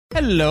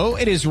Hello,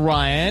 it is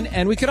Ryan,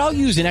 and we could all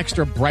use an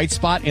extra bright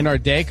spot in our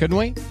day, couldn't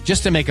we?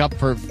 Just to make up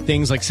for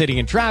things like sitting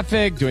in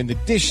traffic, doing the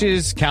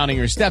dishes, counting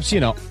your steps,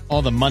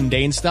 all the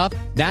mundane stuff.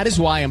 That is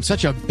why I'm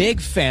such a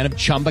big fan of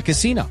Chumba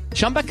Casino.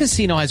 Chumba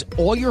Casino has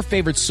all your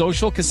favorite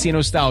social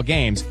casino-style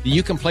games that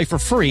you can play for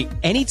free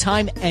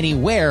anytime,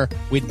 anywhere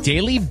with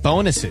daily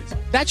bonuses.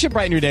 That should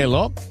brighten your day a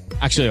little.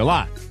 Actually, a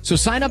lot. So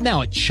sign up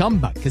now at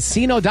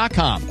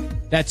ChumbaCasino.com.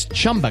 That's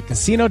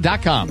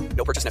ChumbaCasino.com.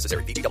 No purchase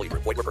necessary. VGW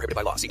Group. Void where prohibited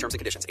by law. See terms and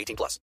conditions.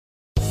 18+.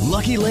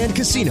 Lucky Land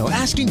Casino,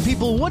 asking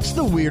people, what's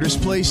the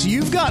weirdest place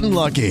you've gotten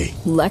lucky?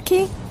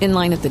 Lucky? In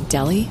line at the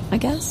deli, I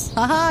guess?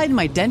 Aha, in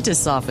my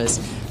dentist's office.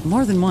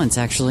 More than once,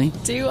 actually.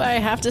 Do I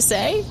have to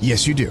say?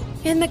 Yes, you do.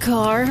 In the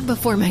car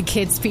before my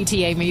kids'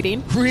 PTA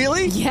meeting.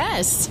 Really?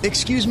 Yes.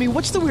 Excuse me,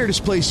 what's the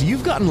weirdest place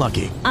you've gotten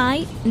lucky?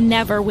 I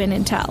never win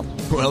and tell.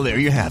 Well, there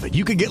you have it.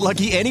 You can get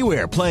lucky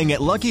anywhere, playing at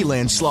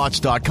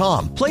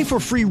LuckyLandSlots.com. Play for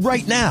free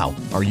right now.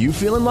 Are you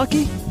feeling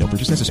lucky? No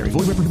purchase necessary.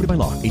 Void where prohibited by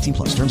law.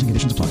 18+. Terms and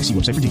conditions apply. See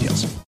website for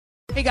details.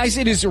 Hey guys,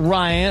 it is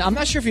Ryan. I'm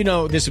not sure if you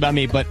know this about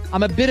me, but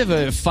I'm a bit of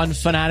a fun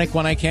fanatic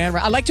when I can.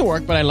 I like to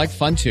work, but I like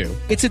fun too.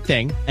 It's a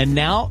thing. And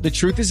now the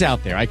truth is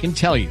out there. I can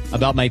tell you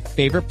about my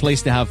favorite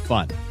place to have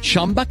fun.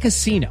 Chumba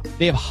Casino.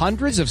 They have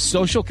hundreds of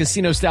social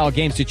casino style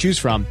games to choose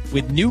from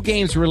with new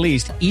games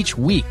released each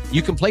week.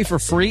 You can play for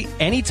free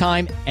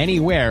anytime,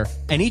 anywhere.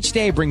 And each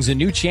day brings a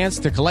new chance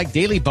to collect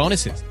daily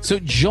bonuses. So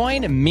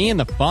join me in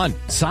the fun.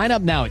 Sign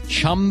up now at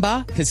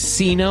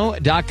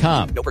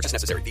ChumbaCasino.com. No purchase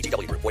necessary.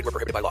 VGW Group. Void where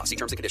prohibited by law. See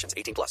terms and conditions.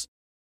 18+.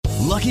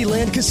 Lucky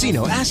Land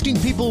Casino,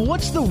 asking people,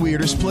 what's the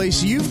weirdest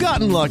place you've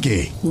gotten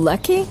lucky?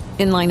 Lucky?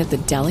 In line at the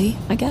deli,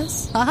 I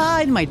guess?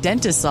 Aha, in my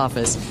dentist's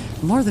office.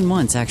 More than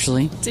once,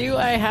 actually. Do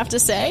I have to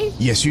say?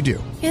 Yes, you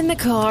do. In the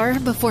car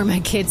before my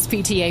kids'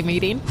 PTA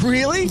meeting.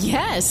 Really?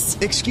 Yes.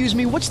 Excuse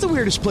me, what's the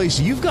weirdest place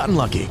you've gotten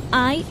lucky?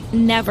 I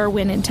never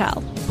win and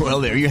tell.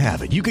 Well, there you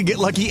have it. You can get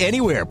lucky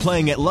anywhere,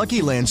 playing at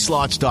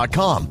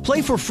LuckyLandSlots.com.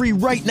 Play for free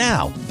right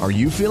now. Are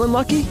you feeling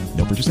lucky?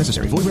 No purchase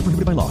necessary. Void where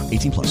prohibited by law.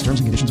 18+. Terms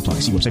and conditions apply.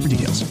 See website for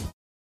details.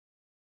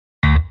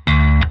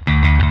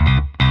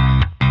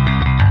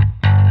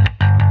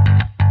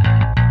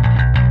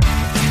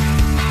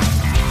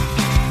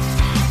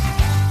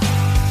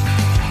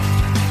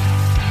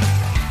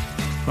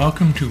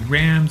 Welcome to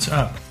Rams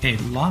Up, a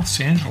Los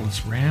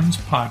Angeles Rams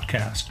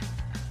podcast.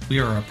 We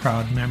are a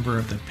proud member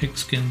of the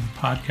Pigskin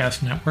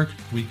Podcast Network.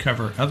 We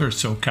cover other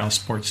SoCal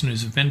sports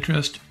news of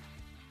interest,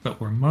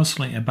 but we're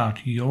mostly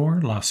about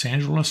your Los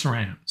Angeles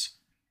Rams.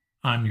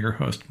 I'm your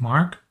host,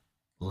 Mark.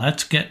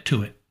 Let's get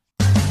to it.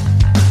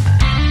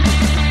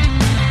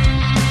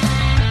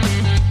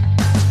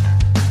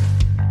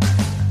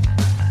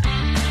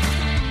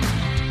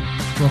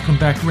 Welcome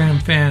back, Ram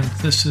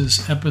fans. This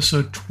is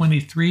episode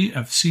 23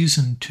 of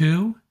season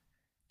 2,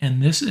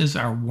 and this is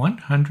our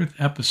 100th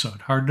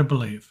episode. Hard to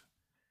believe.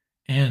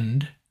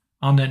 And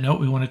on that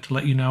note, we wanted to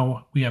let you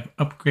know we have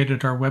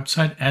upgraded our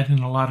website, adding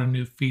a lot of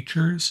new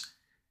features,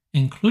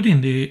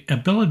 including the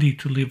ability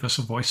to leave us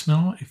a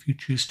voicemail if you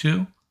choose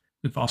to.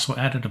 We've also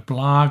added a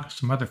blog,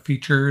 some other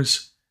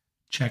features.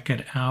 Check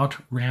it out,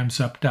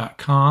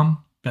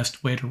 ramsup.com.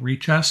 Best way to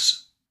reach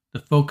us. The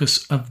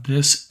focus of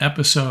this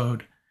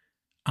episode,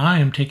 I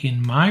am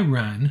taking my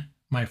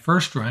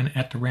first run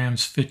at the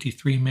Rams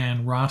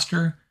 53-man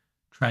roster,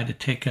 try to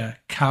take a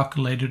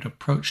calculated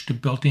approach to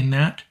building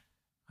that.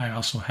 I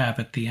also have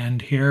at the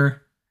end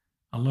here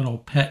a little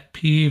pet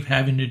peeve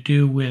having to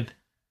do with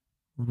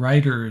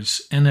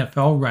writers,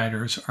 NFL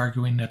writers,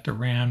 arguing that the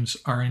Rams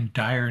are in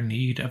dire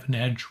need of an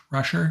edge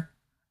rusher.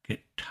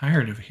 Get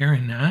tired of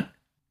hearing that.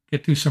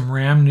 Get through some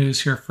Ram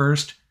news here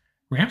first.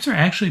 Rams are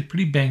actually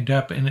pretty banged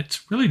up, and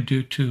it's really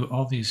due to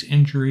all these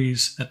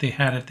injuries that they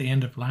had at the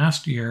end of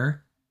last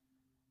year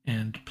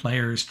and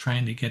players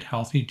trying to get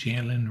healthy.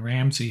 Jalen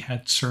Ramsey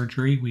had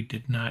surgery. We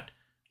did not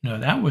know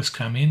that was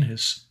coming.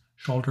 His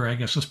shoulder, I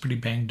guess, was pretty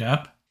banged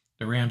up.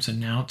 The Rams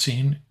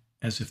announcing,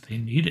 as if they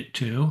needed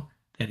to,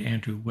 that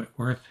Andrew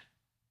Whitworth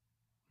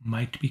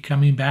might be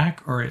coming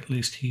back, or at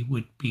least he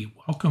would be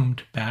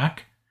welcomed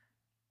back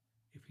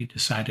if he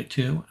decided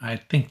to. I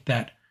think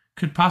that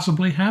could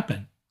possibly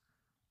happen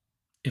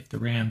if the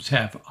Rams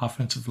have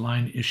offensive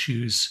line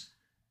issues,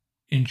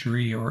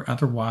 injury or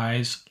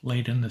otherwise,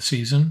 late in the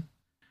season.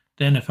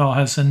 The NFL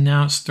has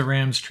announced the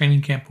Rams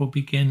training camp will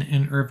begin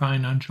in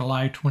Irvine on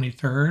July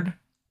 23rd.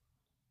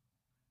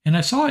 And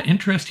I saw an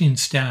interesting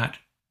stat.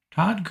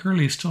 Todd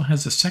Gurley still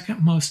has the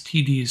second most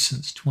TDs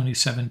since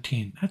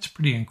 2017. That's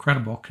pretty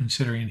incredible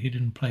considering he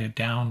didn't play a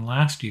down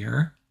last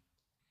year.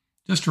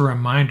 Just a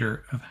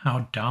reminder of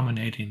how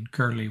dominating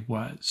Gurley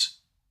was.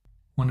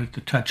 Wanted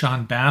to touch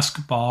on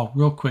basketball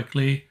real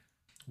quickly.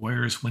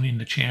 Warriors winning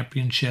the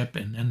championship,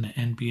 and then the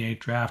NBA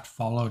draft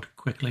followed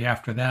quickly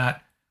after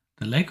that.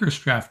 The Lakers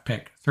draft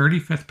pick,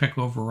 35th pick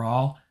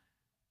overall,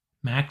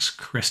 Max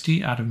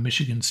Christie out of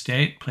Michigan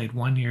State, played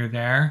 1 year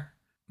there.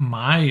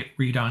 My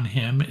read on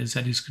him is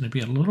that he's going to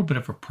be a little bit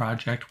of a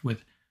project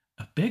with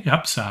a big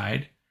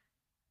upside.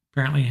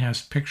 Apparently he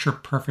has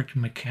picture-perfect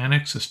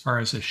mechanics as far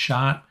as his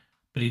shot,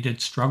 but he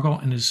did struggle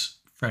in his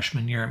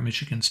freshman year at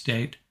Michigan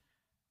State,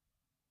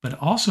 but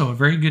also a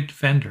very good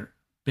defender,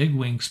 big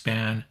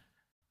wingspan.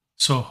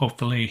 So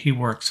hopefully he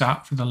works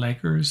out for the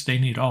Lakers. They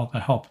need all the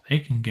help they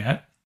can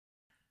get.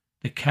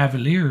 The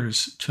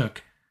Cavaliers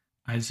took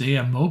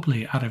Isaiah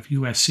Mobley out of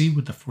USC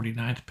with the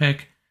 49th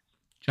pick.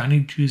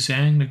 Johnny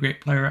Juzang, the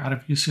great player out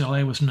of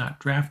UCLA, was not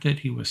drafted.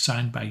 He was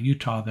signed by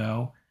Utah,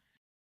 though.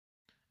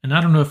 And I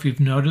don't know if you've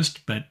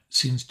noticed, but it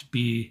seems to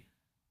be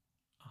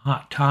a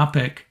hot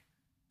topic.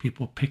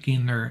 People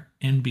picking their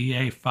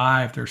NBA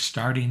 5, their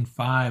starting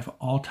 5,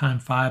 all-time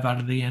 5 out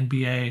of the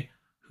NBA.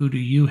 Who do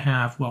you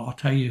have? Well, I'll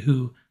tell you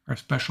who our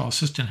special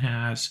assistant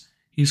has.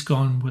 He's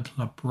going with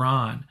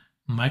LeBron,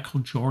 Michael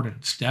Jordan,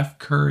 Steph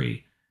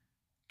Curry,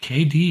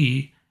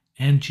 KD,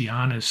 and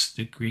Giannis,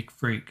 the Greek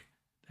Freak.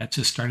 That's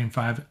his starting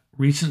 5.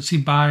 Recency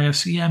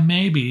bias, yeah,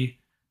 maybe,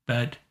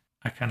 but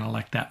I kind of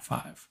like that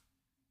 5.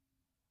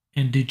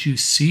 And did you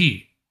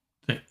see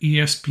the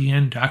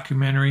ESPN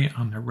documentary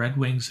on the Red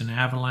Wings and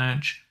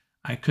Avalanche?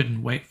 I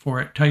couldn't wait for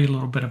it. Tell you a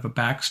little bit of a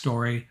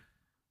backstory.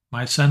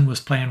 My son was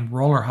playing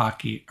roller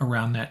hockey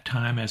around that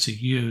time as a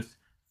youth,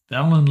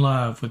 fell in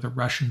love with the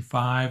Russian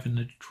 5 and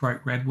the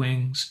Detroit Red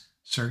Wings,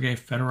 Sergei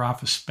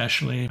Fedorov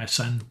especially. My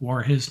son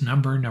wore his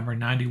number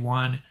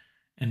 91,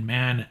 and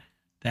man,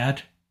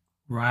 that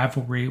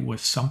rivalry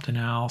was something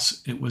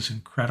else. It was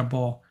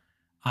incredible.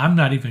 I'm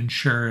not even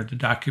sure the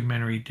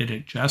documentary did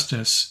it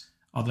justice,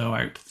 although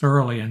I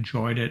thoroughly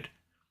enjoyed it.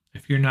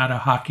 If you're not a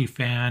hockey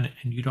fan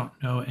and you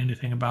don't know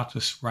anything about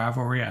this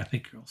rivalry, I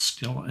think you'll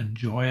still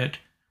enjoy it.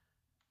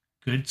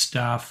 Good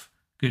stuff.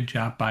 Good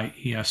job by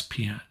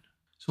ESPN.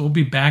 So we'll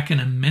be back in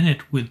a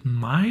minute with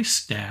my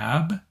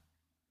stab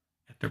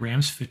at the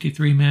Rams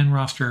 53-man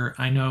roster.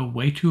 I know,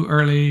 way too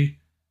early,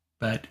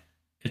 but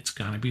it's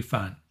going to be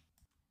fun.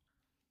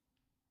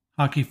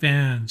 Hockey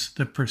fans,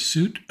 the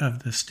pursuit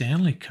of the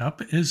Stanley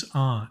Cup is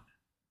on.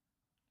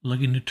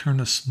 Looking to turn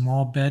a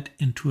small bet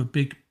into a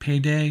big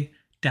payday?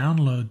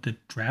 Download the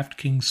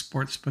DraftKings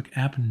Sportsbook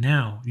app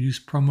now.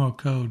 Use promo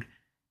code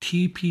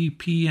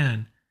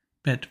TPPN.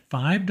 Bet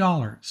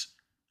 $5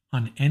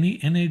 on any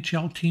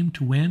NHL team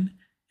to win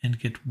and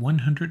get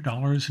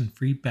 $100 in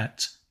free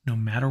bets no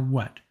matter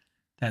what.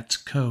 That's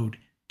code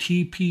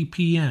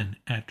TPPN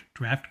at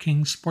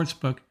DraftKings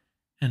Sportsbook,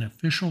 an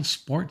official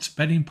sports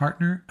betting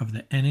partner of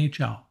the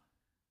NHL.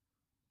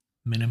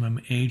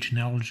 Minimum age and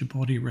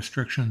eligibility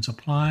restrictions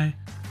apply.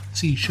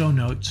 See show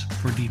notes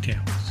for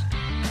details.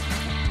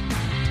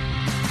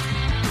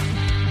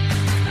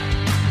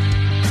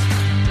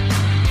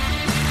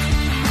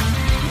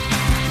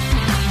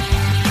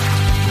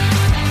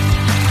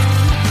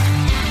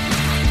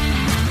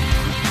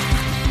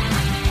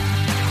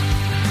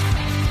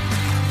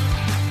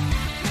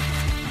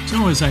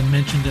 So as I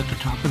mentioned at the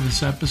top of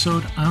this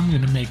episode, I'm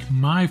going to make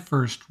my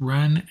first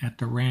run at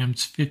the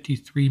Rams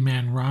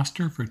 53-man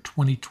roster for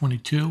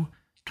 2022.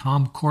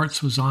 Tom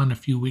Courts was on a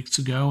few weeks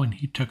ago and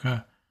he took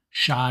a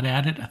shot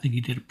at it. I think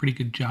he did a pretty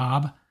good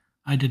job.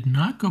 I did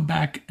not go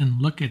back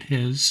and look at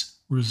his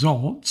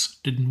results.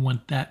 Didn't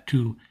want that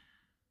to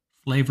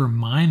flavor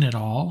mine at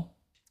all.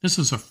 This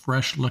is a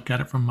fresh look at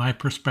it from my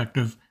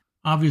perspective.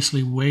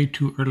 Obviously way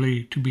too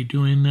early to be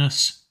doing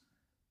this,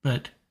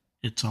 but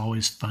it's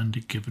always fun to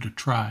give it a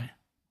try.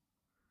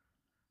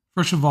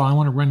 First of all, I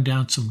want to run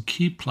down some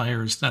key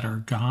players that are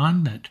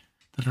gone, that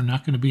are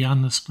not going to be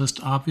on this list,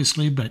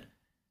 obviously, but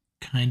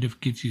kind of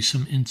gives you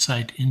some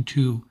insight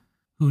into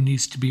who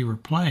needs to be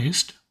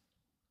replaced.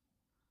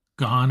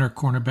 Gone are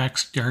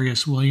cornerbacks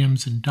Darius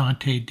Williams and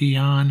Dante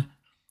Dion,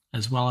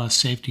 as well as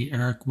safety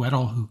Eric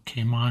Weddle, who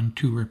came on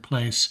to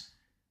replace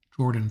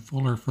Jordan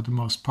Fuller for the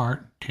most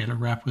part. Taylor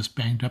Rapp was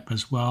banged up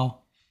as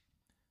well.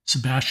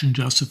 Sebastian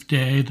Joseph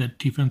Day, the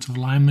defensive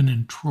lineman,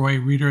 and Troy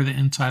Reeder, the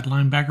inside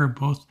linebacker,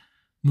 both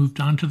moved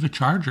on to the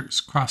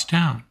Chargers, cross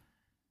town.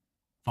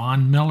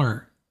 Von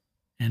Miller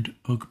and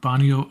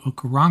Ogbanio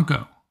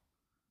Okoronkwo,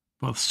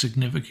 both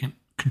significant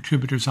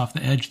contributors off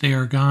the edge, they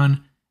are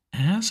gone,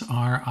 as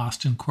are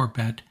Austin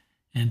Corbett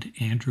and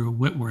Andrew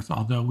Whitworth,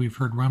 although we've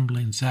heard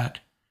rumblings that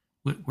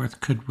Whitworth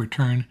could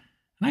return.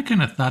 And I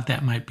kind of thought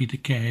that might be the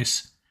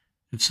case.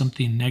 If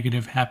something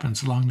negative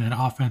happens along that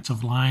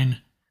offensive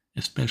line,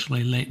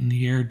 especially late in the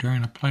year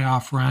during a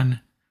playoff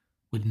run,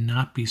 would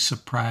not be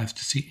surprised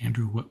to see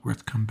Andrew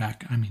Whitworth come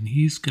back. I mean,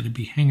 he's going to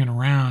be hanging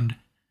around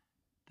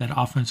that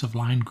offensive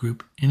line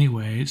group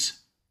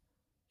anyways,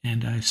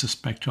 and I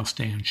suspect he'll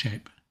stay in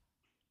shape.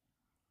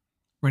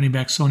 Running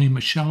back Sony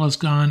Michel is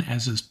gone,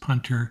 as is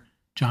punter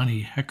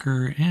Johnny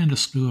Hecker and a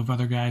slew of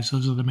other guys.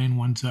 Those are the main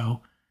ones,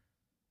 though.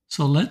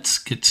 So let's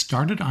get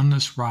started on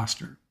this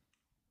roster.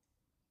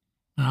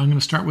 Now, I'm going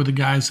to start with the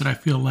guys that I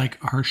feel like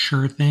are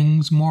sure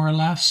things, more or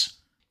less.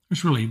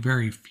 There's really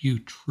very few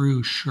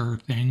true sure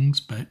things,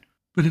 but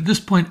at this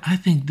point, I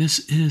think this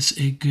is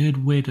a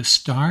good way to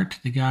start.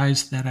 The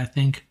guys that I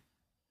think,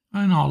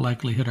 in all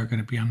likelihood, are going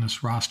to be on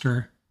this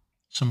roster.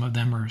 Some of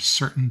them are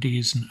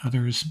certainties and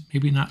others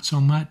maybe not so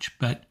much,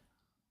 but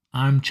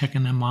I'm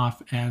checking them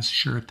off as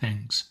sure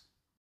things.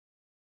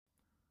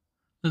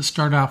 Let's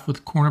start off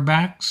with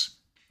cornerbacks.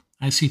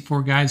 I see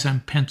 4 guys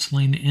I'm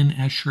penciling in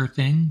as sure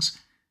things.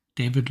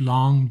 David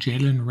Long,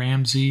 Jalen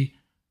Ramsey,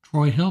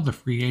 Troy Hill, the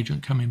free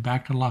agent coming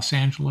back to Los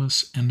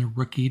Angeles, and the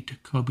rookie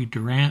Jacoby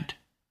Durant.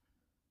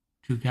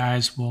 2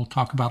 guys we'll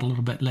talk about a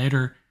little bit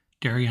later,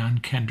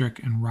 Darion Kendrick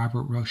and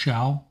Robert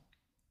Rochelle.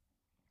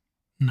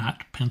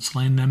 Not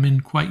penciling them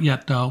in quite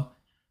yet, though.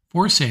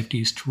 4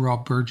 safeties, Terrell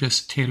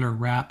Burgess, Taylor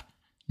Rapp,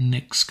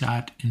 Nick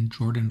Scott, and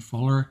Jordan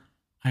Fuller.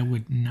 I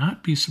would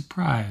not be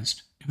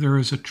surprised if there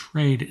is a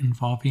trade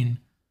involving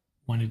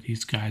one of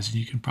these guys, and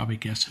you can probably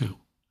guess who.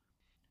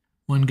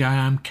 One guy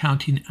I'm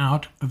counting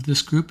out of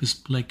this group is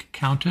Blake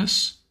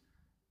Countess.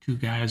 2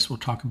 guys we'll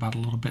talk about a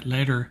little bit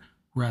later,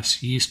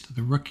 Russ Yeast,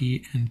 the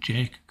rookie, and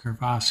Jake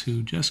Gervas,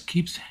 who just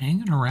keeps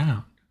hanging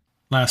around.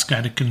 Last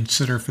guy to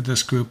consider for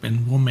this group,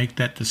 and we'll make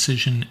that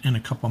decision in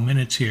a couple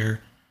minutes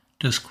here.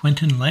 Does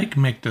Quentin Lake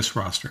make this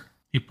roster?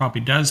 He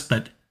probably does,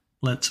 but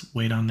let's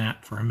wait on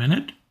that for a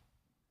minute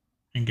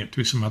and get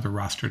through some other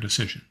roster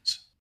decisions.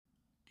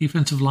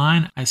 Defensive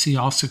line, I see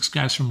all 6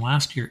 guys from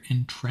last year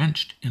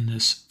entrenched in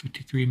this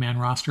 53-man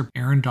roster.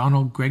 Aaron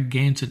Donald, Greg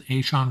Gaines, and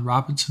A'Shawn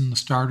Robinson, the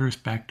starters,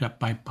 backed up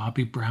by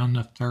Bobby Brown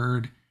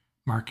III,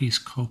 Marquise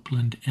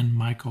Copeland, and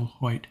Michael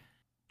Hoyt.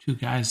 2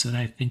 guys that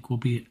I think will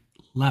be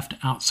left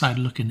outside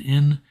looking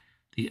in,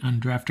 the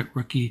undrafted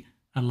rookie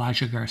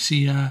Elijah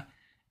Garcia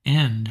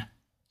and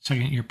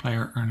second-year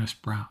player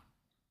Ernest Brown.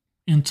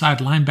 Inside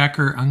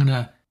linebacker, I'm going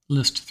to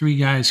list 3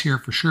 guys here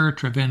for sure,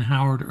 Trevin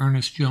Howard,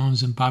 Ernest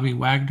Jones, and Bobby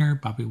Wagner.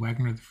 Bobby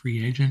Wagner, the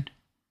free agent.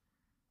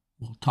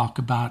 We'll talk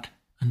about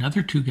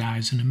another 2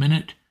 guys in a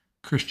minute,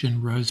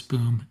 Christian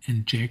Roseboom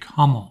and Jake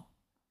Hummel.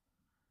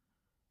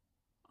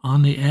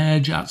 On the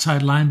edge,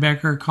 outside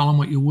linebacker, call him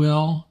what you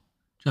will,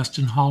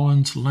 Justin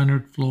Hollins,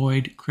 Leonard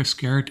Floyd, Chris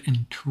Garrett,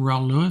 and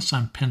Terrell Lewis.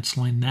 I'm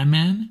penciling them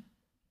in.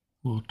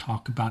 We'll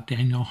talk about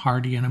Daniel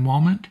Hardy in a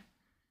moment.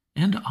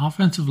 And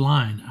offensive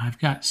line, I've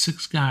got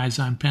 6 guys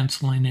I'm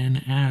penciling in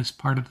as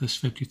part of this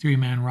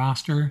 53-man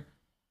roster.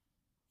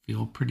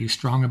 Feel pretty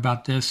strong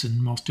about this,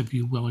 and most of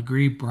you will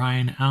agree.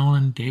 Brian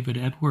Allen, David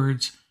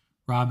Edwards,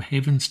 Rob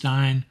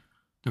Havenstein,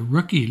 the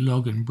rookie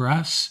Logan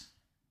Bruss,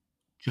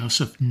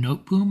 Joseph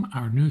Noteboom,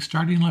 our new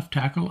starting left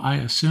tackle, I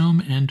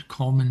assume, and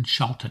Coleman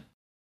Shelton.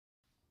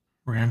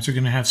 Rams are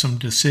going to have some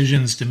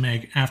decisions to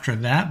make after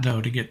that,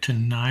 though, to get to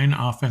 9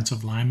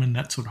 offensive linemen.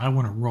 That's what I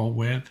want to roll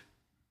with.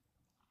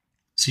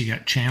 So you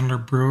got Chandler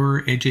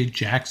Brewer, A.J.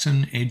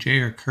 Jackson, A.J.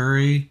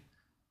 Arcuri,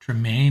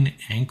 Tremaine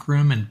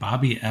Ankrum, and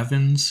Bobby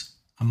Evans,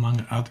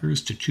 among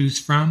others, to choose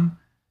from.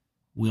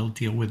 We'll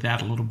deal with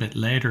that a little bit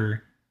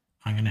later.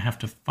 I'm going to have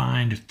to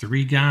find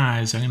 3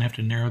 guys. I'm going to have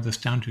to narrow this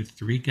down to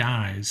 3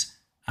 guys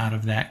out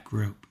of that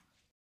group.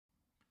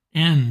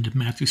 And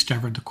Matthew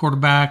Stafford, the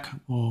quarterback.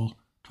 We'll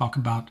talk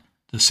about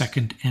the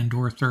second and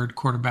or third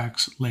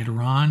quarterbacks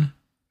later on.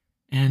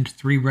 And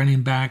 3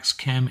 running backs,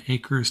 Cam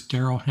Akers,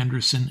 Darrell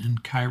Henderson,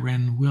 and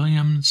Kyren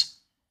Williams.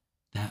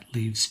 That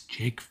leaves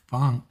Jake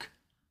Funk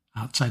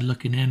outside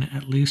looking in,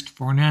 at least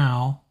for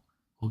now.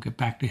 We'll get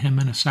back to him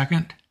in a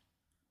second.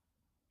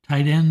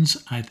 Tight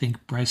ends, I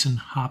think Bryson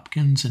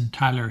Hopkins and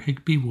Tyler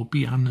Higbee will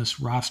be on this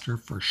roster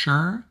for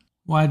sure.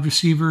 Wide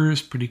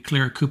receivers, pretty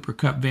clear. Cooper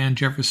Kupp, Van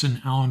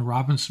Jefferson, Allen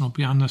Robinson will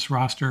be on this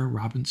roster.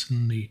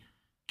 Robinson, the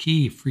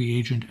key free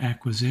agent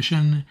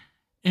acquisition.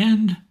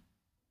 And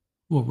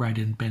we'll write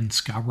in Ben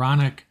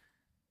Skowronek.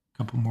 A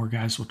couple more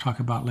guys we'll talk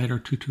about later,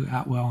 Tutu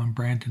Atwell and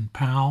Brandon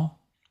Powell.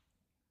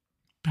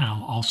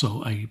 Powell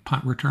also a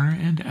punt returner,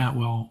 and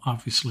Atwell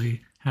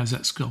obviously has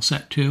that skill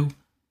set too.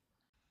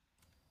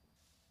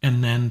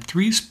 And then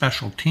 3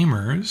 special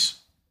teamers,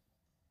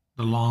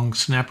 the long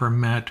snapper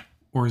Matt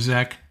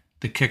Orzech,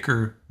 the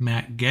kicker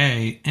Matt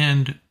Gay,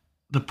 and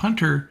the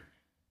punter,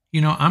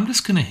 I'm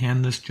just going to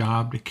hand this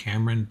job to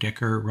Cameron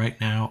Dicker right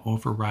now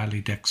over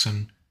Riley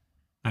Dixon.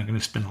 Not going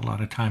to spend a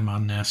lot of time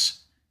on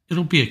this.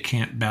 It'll be a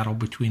camp battle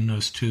between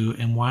those 2.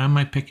 And why am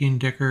I picking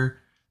Dicker?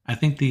 I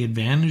think the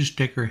advantage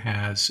Dicker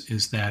has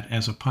is that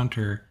as a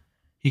punter,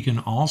 he can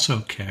also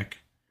kick.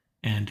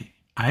 And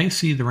I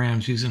see the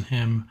Rams using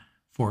him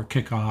for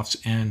kickoffs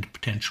and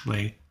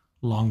potentially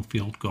long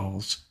field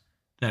goals.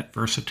 That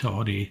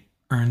versatility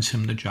earns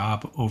him the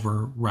job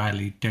over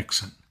Riley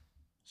Dixon.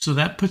 So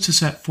that puts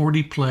us at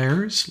 40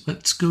 players.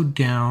 Let's go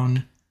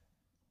down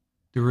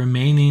the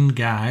remaining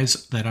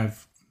guys that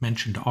I've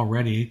mentioned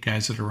already,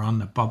 guys that are on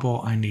the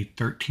bubble. I need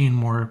 13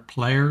 more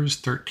players,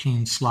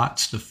 13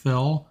 slots to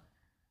fill.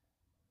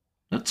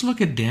 Let's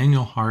look at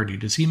Daniel Hardy.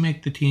 Does he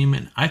make the team?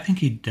 And I think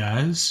he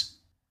does.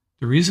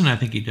 The reason I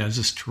think he does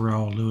is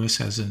Terrell Lewis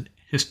has a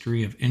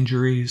history of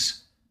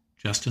injuries.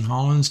 Justin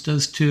Hollins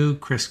does too.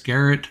 Chris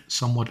Garrett,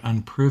 somewhat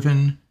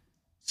unproven.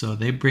 So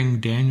they bring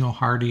Daniel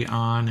Hardy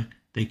on.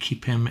 They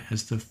keep him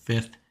as the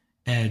 5th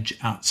edge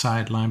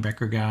outside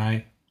linebacker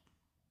guy.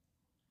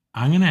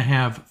 I'm going to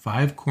have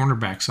 5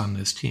 cornerbacks on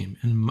this team.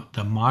 In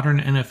the modern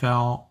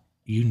NFL,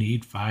 you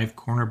need 5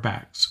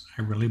 cornerbacks.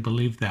 I really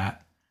believe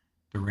that.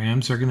 The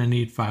Rams are going to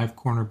need 5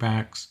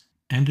 cornerbacks,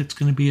 and it's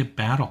going to be a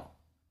battle.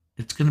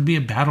 It's going to be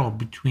a battle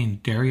between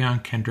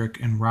Darion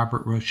Kendrick and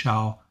Robert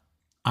Rochelle.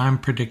 I'm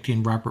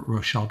predicting Robert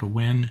Rochelle to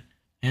win.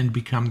 and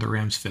become the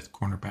Rams' 5th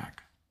cornerback.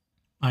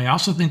 I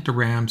also think the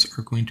Rams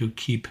are going to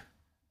keep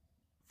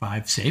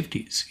 5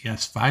 safeties.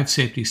 Yes, 5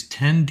 safeties,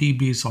 10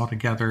 DBs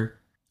altogether.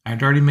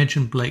 I'd already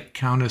mentioned Blake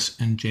Countess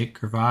and Jake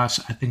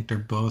Gervais. I think they're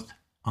both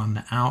on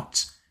the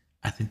outs.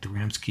 I think the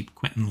Rams keep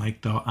Quentin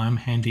Lake, though. I'm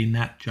handing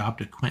that job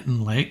to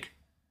Quentin Lake.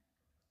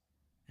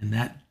 And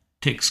that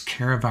takes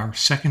care of our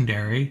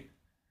secondary.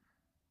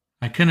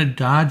 I kind of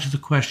dodged the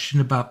question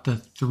about the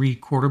 3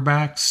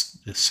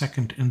 quarterbacks, the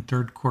 2nd and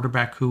 3rd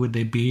quarterback. Who would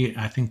they be?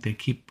 I think they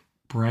keep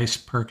Bryce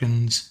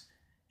Perkins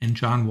and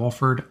John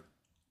Wolford.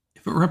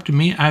 If it were up to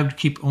me, I would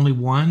keep only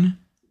one.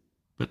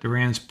 But the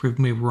Rams proved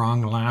me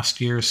wrong last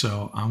year,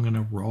 so I'm going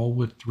to roll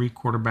with 3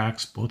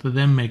 quarterbacks. Both of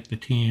them make the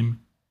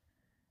team.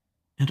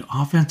 And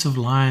offensive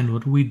line,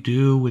 what do we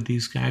do with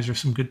these guys? Are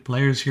some good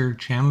players here.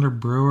 Chandler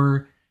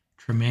Brewer,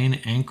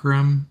 Tremaine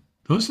Ankrum.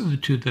 Those are the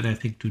 2 that I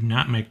think do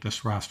not make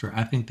this roster.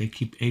 I think they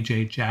keep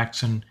A.J.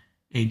 Jackson,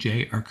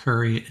 A.J.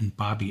 Arcuri, and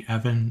Bobby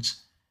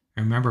Evans.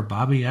 Remember,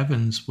 Bobby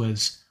Evans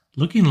was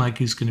looking like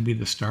he's going to be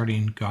the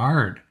starting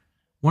guard.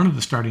 One of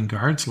the starting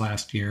guards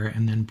last year,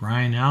 and then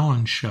Brian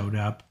Allen showed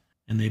up.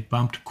 And they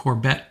bumped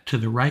Corbett to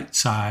the right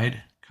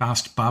side,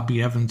 cost Bobby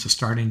Evans a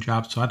starting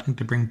job. So I think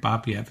they bring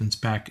Bobby Evans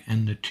back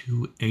and the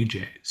 2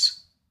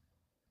 AJs.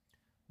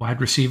 Wide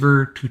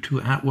receiver, Tutu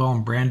Atwell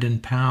and Brandon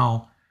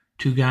Powell,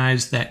 2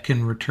 guys that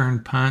can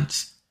return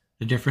punts.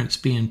 The difference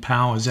being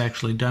Powell has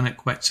actually done it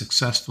quite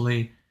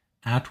successfully.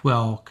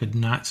 Atwell could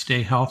not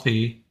stay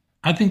healthy.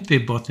 I think they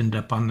both end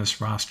up on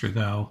this roster,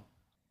 though.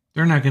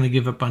 They're not going to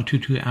give up on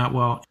Tutu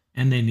Atwell,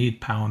 and they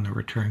need Powell in the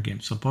return game.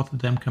 So both of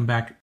them come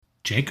back.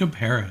 Jacob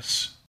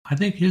Harris, I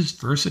think his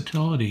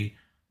versatility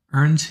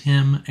earns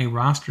him a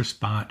roster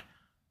spot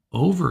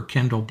over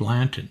Kendall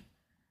Blanton.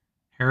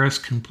 Harris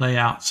can play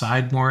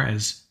outside more,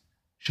 as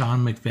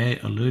Sean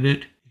McVay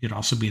alluded. He could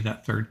also be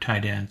that 3rd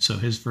tight end, so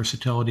his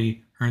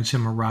versatility earns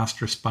him a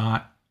roster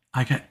spot.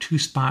 I got 2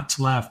 spots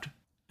left,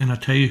 and I'll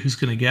tell you who's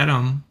going to get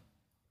them.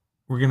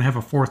 We're going to have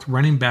a 4th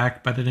running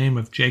back by the name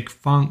of Jake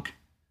Funk.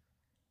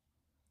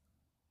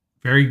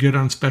 Very good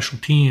on special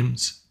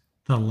teams.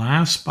 The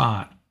last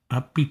spot,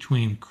 up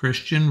between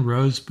Christian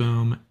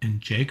Roseboom and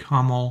Jake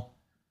Hummel.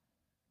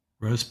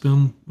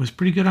 Roseboom was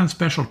pretty good on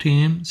special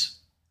teams,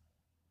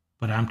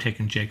 but I'm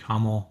taking Jake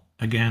Hummel.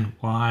 Again,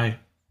 why?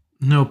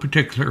 No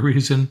particular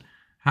reason.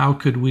 How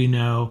could we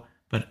know?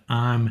 But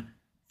I'm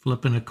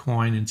flipping a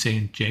coin and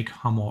saying Jake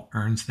Hummel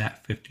earns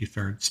that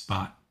 53rd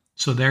spot.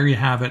 So there you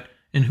have it.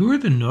 And who are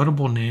the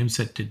notable names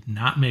that did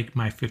not make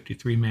my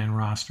 53-man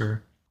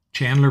roster?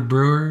 Chandler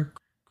Brewer,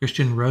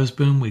 Christian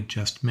Roseboom, we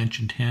just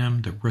mentioned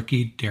him. The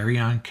rookie,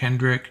 Darion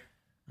Kendrick.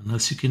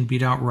 Unless he can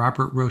beat out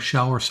Robert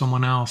Rochelle or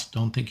someone else,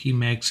 don't think he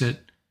makes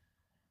it.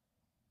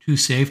 2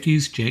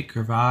 safeties, Jake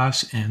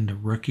Gervais and the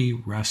rookie,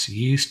 Russ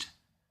Yeast.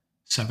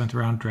 7th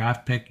round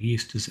draft pick,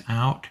 Yeast is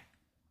out.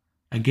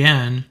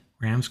 Again,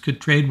 Rams could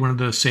trade one of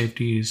those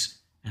safeties,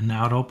 and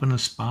that would open a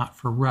spot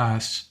for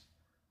Russ.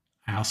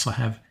 I also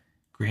have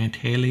Grant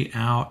Haley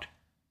out.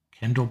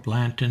 Kendall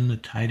Blanton, the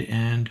tight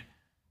end.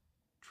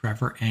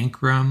 Trevor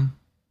Ankrum.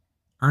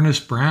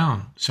 Ernest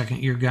Brown,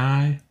 2nd-year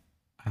guy.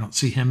 I don't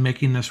see him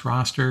making this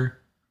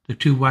roster. The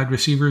 2 wide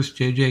receivers,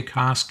 J.J.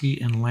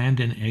 Koski and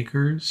Landon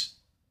Akers.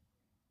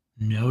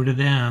 No to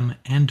them.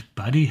 And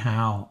Buddy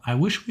Howell. I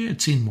wish we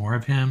had seen more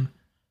of him.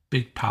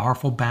 Big,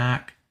 powerful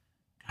back.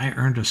 Guy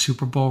earned a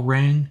Super Bowl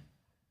ring.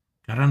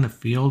 Got on the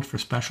field for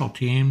special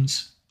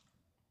teams.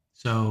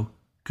 So,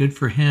 good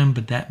for him,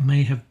 but that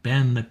may have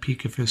been the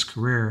peak of his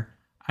career.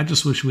 I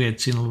just wish we had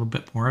seen a little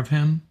bit more of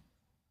him.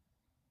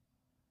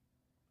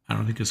 I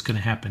don't think it's going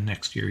to happen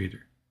next year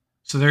either.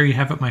 So there you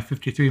have it, my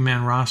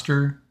 53-man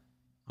roster.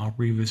 I'll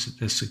revisit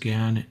this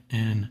again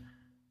in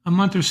a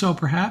month or so,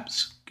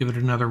 perhaps. Give it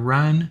another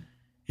run.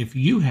 If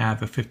you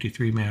have a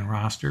 53-man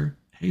roster,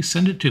 hey,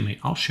 send it to me.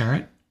 I'll share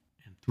it.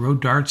 And throw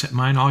darts at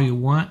mine all you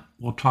want.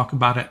 We'll talk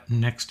about it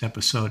next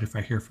episode if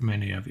I hear from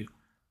any of you.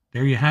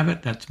 There you have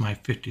it. That's my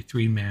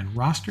 53-man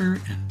roster,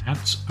 and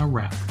that's a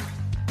wrap.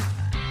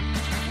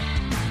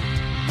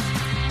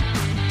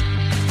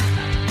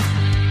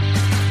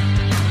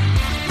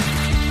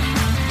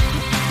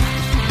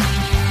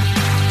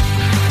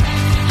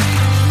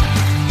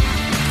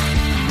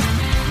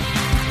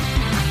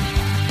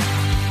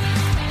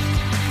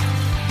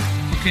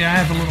 Okay, I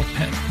have a little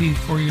pet peeve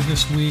for you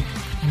this week.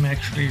 I'm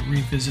actually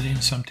revisiting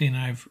something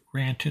I've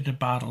ranted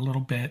about a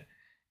little bit,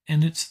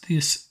 and it's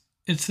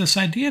this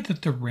idea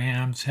that the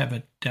Rams have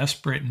a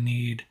desperate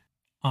need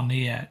on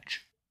the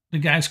edge. The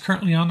guys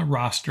currently on the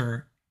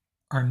roster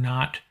are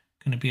not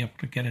going to be able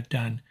to get it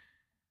done.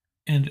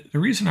 And the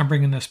reason I'm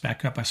bringing this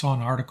back up, I saw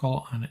an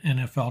article on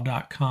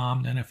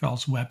NFL.com, the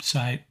NFL's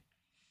website.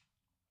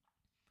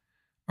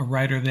 A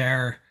writer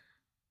there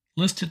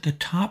listed the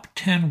top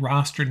 10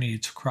 roster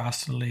needs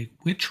across the league,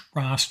 which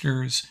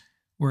rosters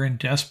were in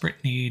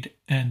desperate need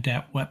and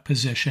at what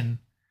position.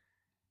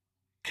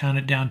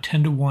 Counted down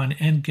 10 to 1,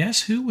 and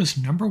guess who was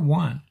number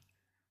 1?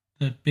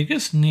 The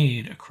biggest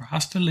need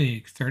across the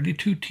league,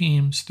 32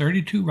 teams,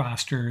 32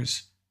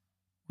 rosters,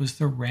 was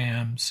the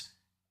Rams,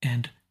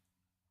 and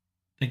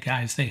the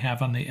guys they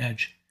have on the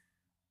edge.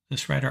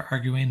 This writer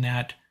arguing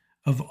that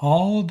of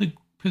all the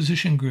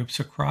position groups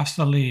across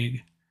the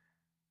league,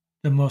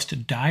 the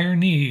most dire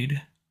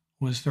need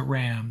was the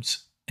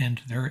Rams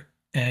and their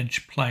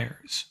edge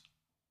players.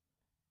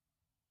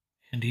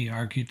 And he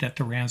argued that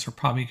the Rams are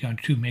probably going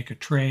to make a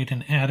trade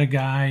and add a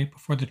guy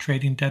before the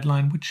trading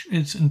deadline, which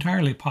is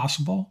entirely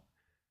possible.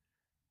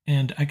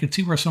 And I could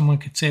see where someone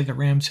could say the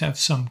Rams have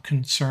some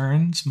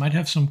concerns, might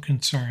have some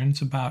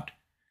concerns about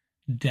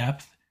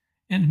depth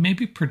and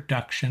maybe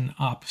production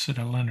opposite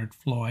of Leonard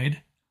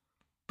Floyd.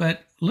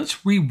 But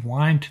let's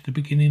rewind to the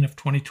beginning of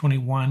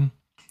 2021.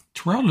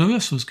 Terrell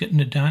Lewis was getting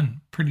it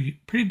done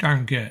pretty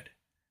darn good.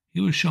 He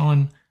was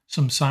showing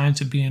some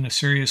signs of being a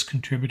serious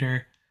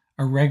contributor,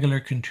 a regular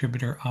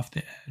contributor off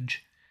the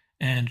edge.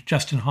 And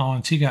Justin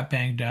Hollins, he got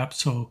banged up,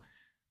 so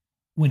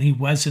when he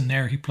was in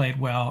there, he played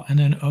well. And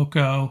then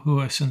Oko, who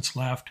has since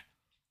left,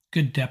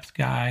 good depth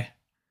guy,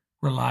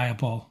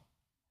 reliable.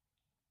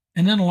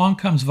 And then along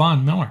comes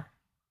Von Miller.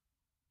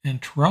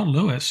 And Terrell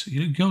Lewis,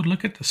 you go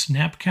look at the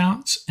snap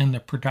counts and the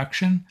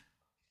production.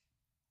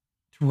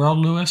 Terrell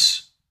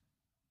Lewis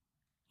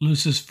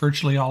loses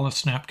virtually all the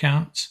snap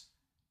counts.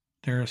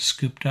 They're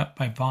scooped up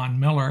by Von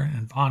Miller,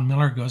 and Von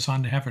Miller goes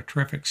on to have a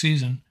terrific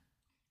season.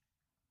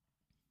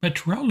 But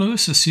Terrell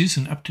Lewis's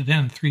season up to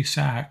then, 3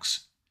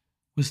 sacks,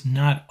 was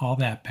not all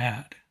that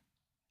bad.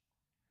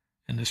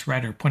 And this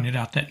writer pointed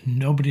out that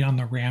nobody on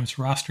the Rams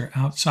roster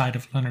outside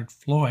of Leonard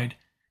Floyd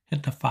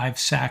hit the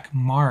 5-sack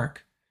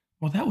mark.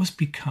 Well, that was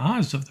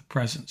because of the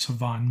presence of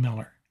Von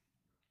Miller.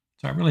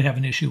 So I really have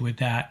an issue with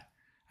that.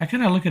 I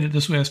kind of look at it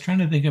this way. I was trying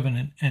to think of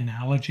an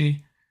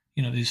analogy.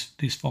 You know,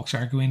 these folks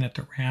arguing that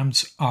the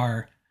Rams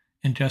are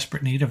in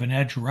desperate need of an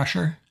edge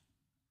rusher.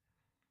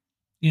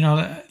 You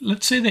know,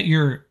 let's say that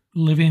you're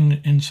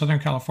living in Southern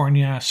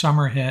California,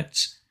 summer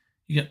hits,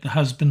 you get the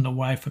husband, the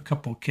wife, a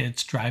couple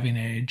kids driving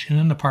age, and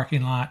in the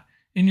parking lot,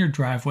 in your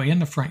driveway, in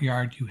the front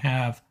yard, you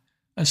have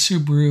a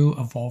Subaru,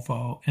 a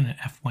Volvo, and an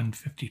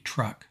F-150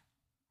 truck.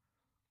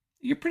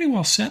 You're pretty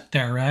well set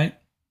there, right?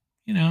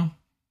 You know,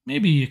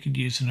 maybe you could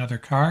use another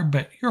car,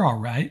 but you're all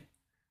right.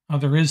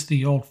 There is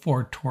the old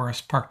Ford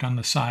Taurus parked on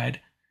the side,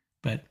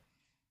 but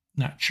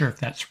not sure if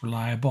that's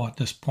reliable at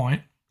this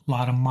point. A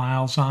lot of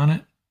miles on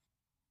it.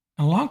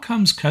 And along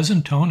comes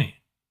Cousin Tony.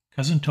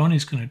 Cousin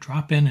Tony's going to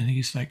drop in and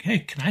he's like, hey,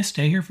 can I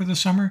stay here for the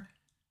summer?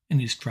 And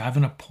he's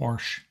driving a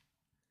Porsche.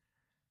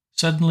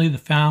 Suddenly the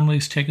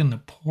family's taking the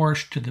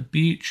Porsche to the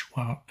beach,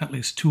 well, at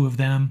least 2 of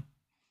them,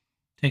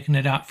 taking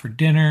it out for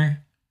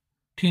dinner.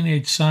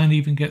 Teenage son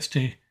even gets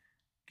to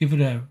give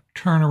it a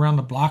turn around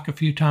the block a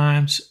few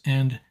times,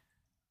 and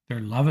they're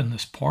loving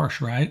this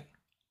Porsche, right?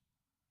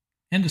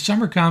 And the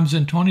summer comes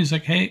and Tony's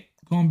like, hey,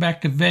 going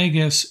back to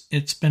Vegas,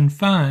 it's been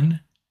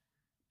fun.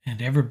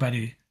 And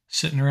everybody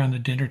sitting around the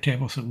dinner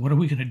table said, what are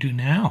we going to do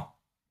now?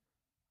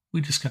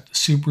 We just got the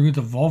Subaru,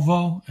 the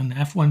Volvo, and the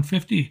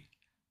F-150.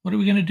 What are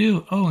we going to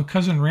do? Oh, and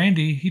Cousin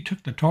Randy, he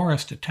took the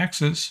Taurus to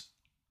Texas.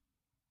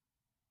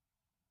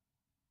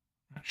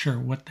 Not sure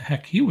what the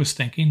heck he was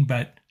thinking,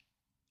 but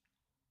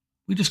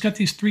we just got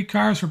these 3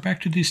 cars. We're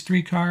back to these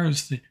 3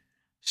 cars, the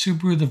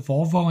Subaru, the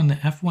Volvo, and the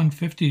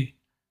F-150.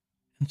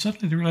 And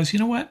suddenly they realized, you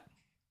know what?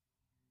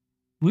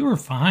 We were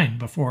fine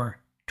before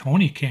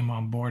Tony came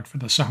on board for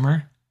the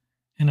summer,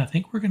 and I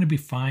think we're going to be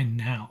fine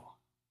now.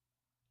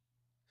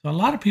 So a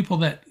lot of people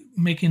that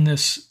making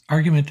this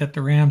argument that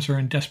the Rams are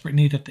in desperate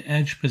need at the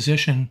edge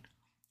position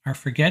are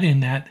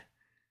forgetting that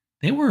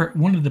they were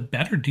one of the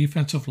better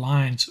defensive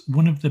lines,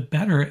 one of the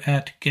better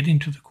at getting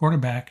to the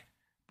quarterback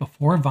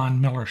before Von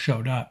Miller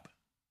showed up.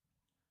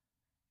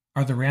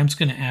 Are the Rams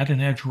going to add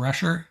an edge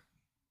rusher?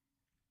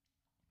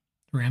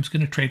 The Rams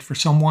going to trade for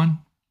someone?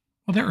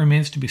 Well, that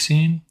remains to be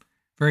seen.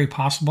 Very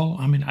possible.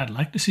 I mean, I'd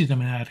like to see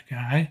them add a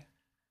guy,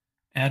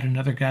 add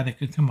another guy that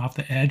could come off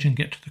the edge and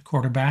get to the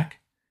quarterback.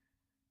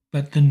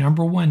 But the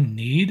number one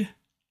need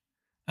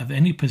of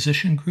any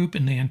position group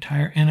in the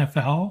entire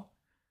NFL,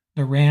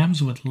 the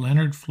Rams with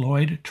Leonard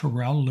Floyd,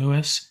 Terrell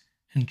Lewis,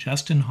 and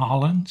Justin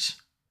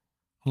Hollins,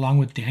 along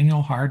with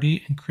Daniel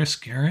Hardy and Chris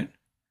Garrett,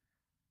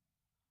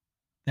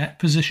 that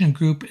position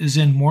group is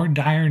in more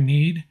dire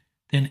need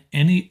than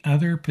any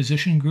other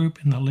position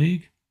group in the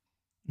league.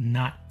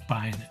 Not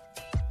buying it.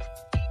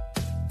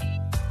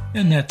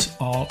 And that's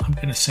all I'm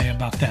going to say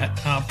about that.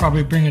 I'll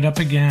probably bring it up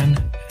again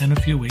in a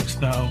few weeks,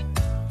 though,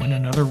 when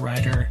another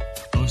writer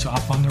goes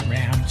off on the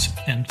Rams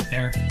and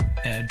their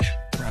edge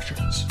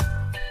rushers.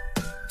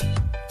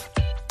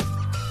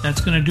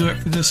 That's going to do it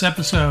for this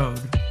episode.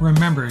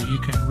 Remember, you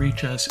can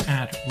reach us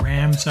at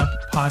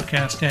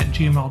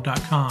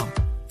ramsuppodcast@gmail.com.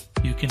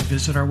 You can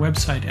visit our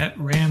website at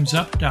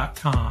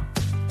ramsup.com.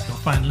 You'll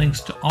find links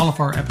to all of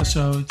our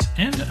episodes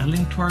and a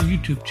link to our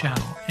YouTube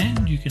channel.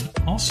 And you can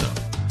also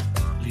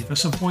leave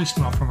us a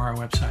voicemail from our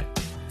website.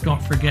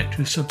 Don't forget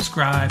to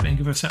subscribe and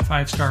give us that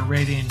 5-star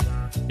rating.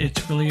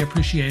 It's really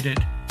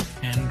appreciated.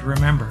 And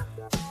remember,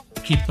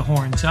 keep the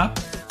horns up,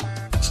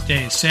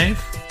 stay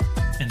safe,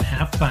 and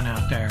have fun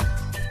out there.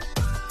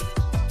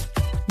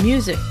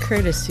 Music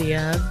courtesy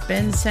of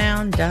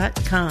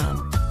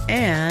bensound.com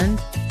and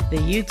the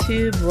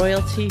YouTube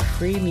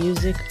royalty-free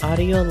music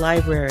audio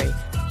library,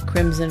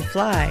 Crimson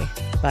Fly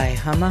by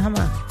Hama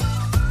Hama.